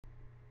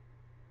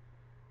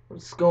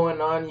What's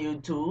going on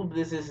YouTube?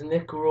 This is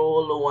Nick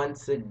Roll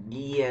once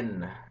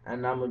again,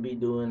 and I'm gonna be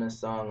doing a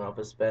song of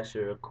a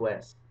special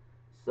request.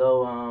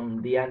 So,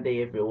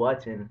 Deante, if you're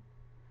watching,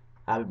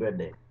 happy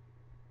birthday.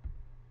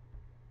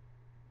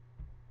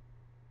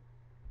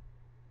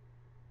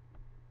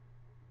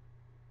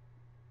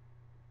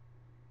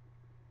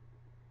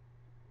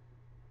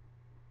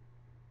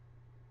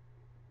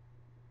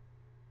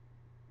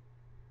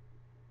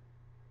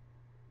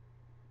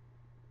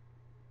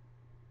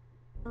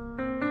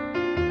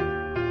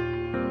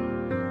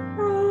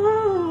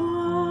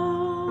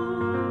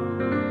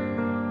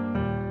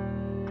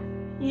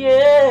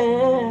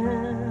 Yeah.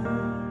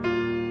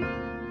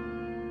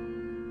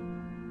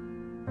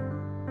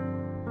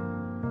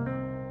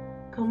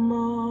 Come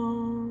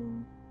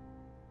on.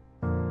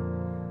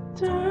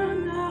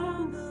 Turn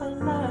down the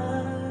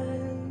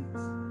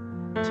lights.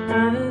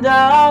 Turn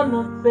down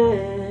the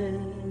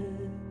bed.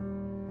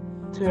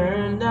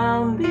 Turn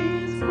down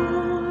these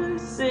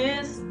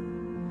voices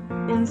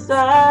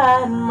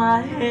inside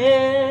my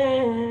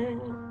head.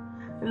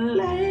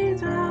 Lay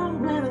down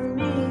with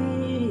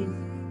me.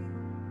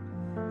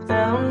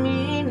 Tell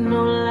me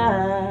no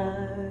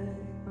lie.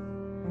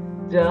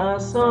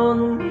 Just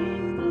hold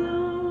me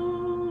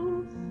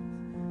close.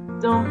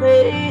 Don't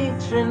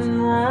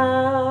patronize.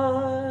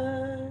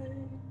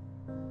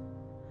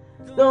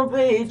 Don't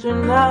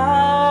patronize.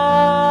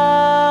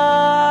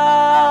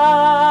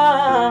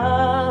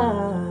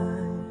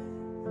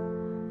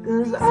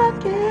 'Cause I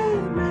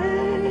can't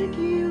make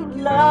you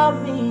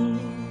love me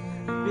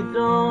if you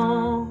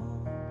don't.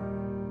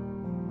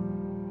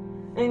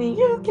 And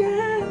you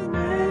can't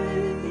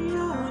make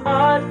your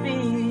heart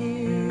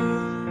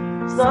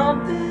feel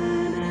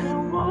something it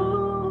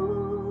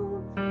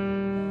won't.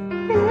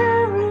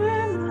 Here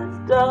in the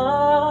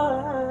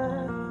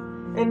dark,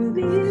 and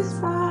these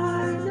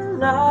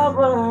final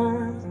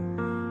hours,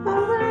 I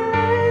will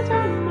lay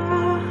down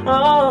my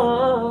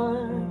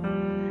heart.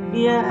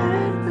 Yeah,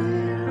 and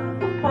feel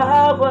the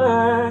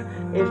power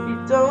if you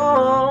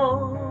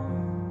don't.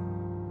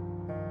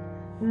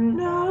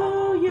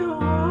 No, you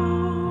won't.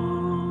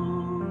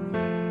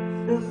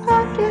 'Cause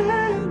I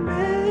can't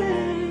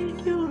make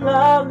you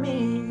love me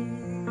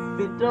if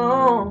you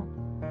don't.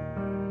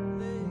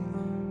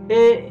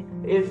 Hey,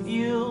 if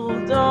you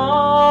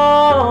don't.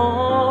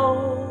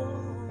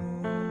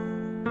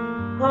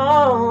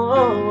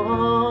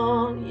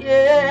 Oh,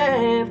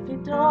 yeah, if you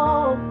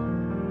don't.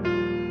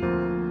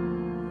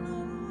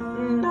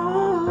 No.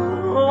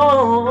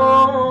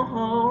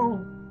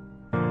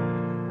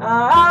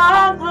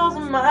 I'll close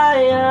my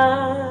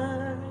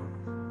eyes,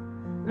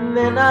 and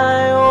then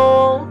I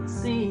won't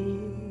see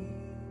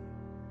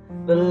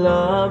the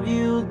love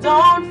you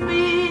don't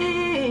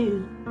feel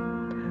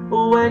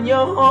when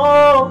you're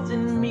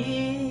holding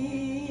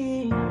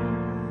me.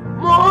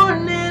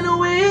 Morning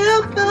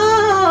will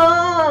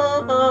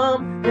come,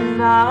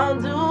 and I'll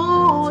do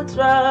a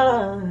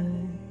try.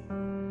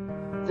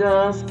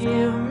 Just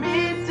give me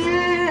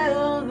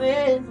till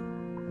then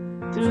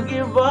to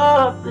give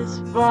up this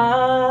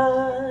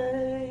fight.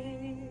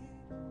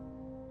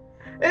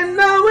 And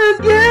I will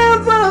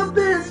give up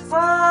this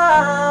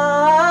fight.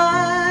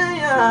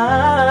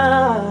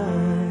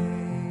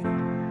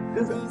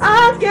 'Cause I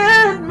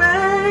can't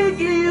make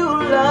you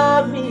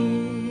love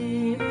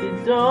me if you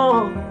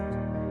don't.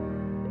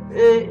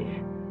 Hey,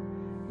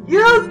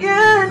 you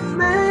can't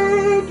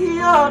make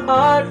your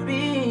heart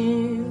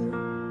feel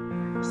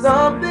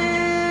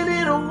something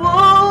it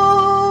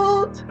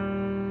won't.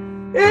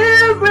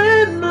 Here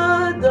in the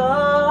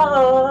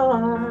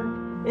dark,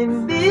 in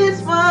these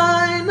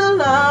final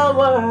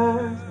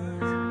hours,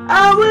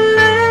 I will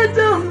lay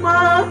down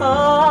my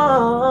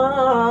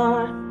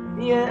heart.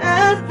 Yeah,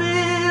 and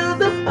feel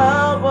the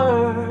power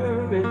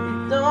if you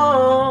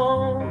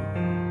don't.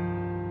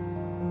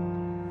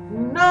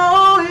 No,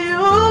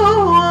 you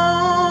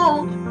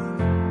won't.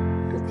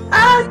 'Cause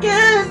I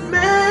can't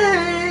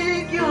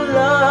make you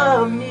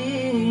love me.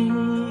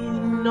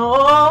 No,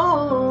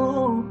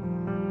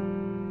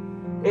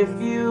 if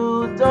you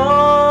don't.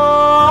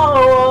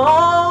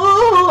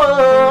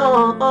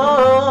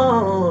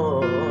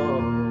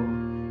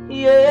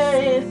 Yeah,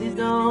 if you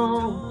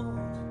don't.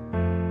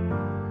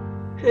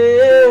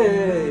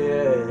 Yeah,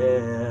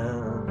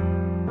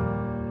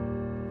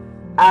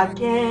 I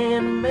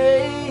can't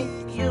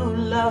make you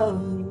love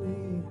me.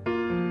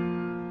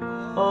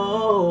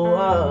 Oh,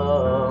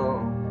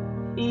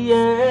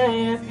 yeah,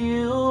 if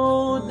you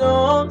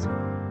don't.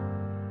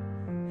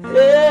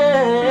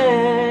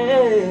 Yeah,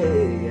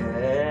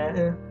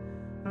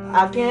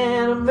 I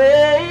can't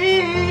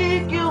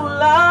make you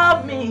love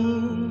me.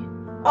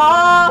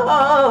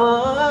 Oh,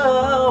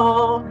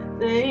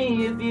 say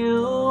if you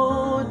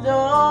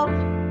don't.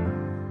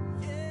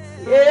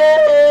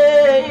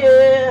 Yeah,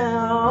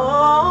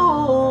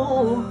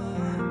 oh,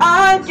 I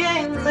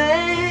can't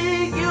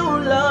make you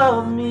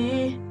love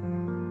me.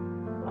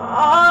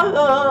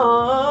 Oh.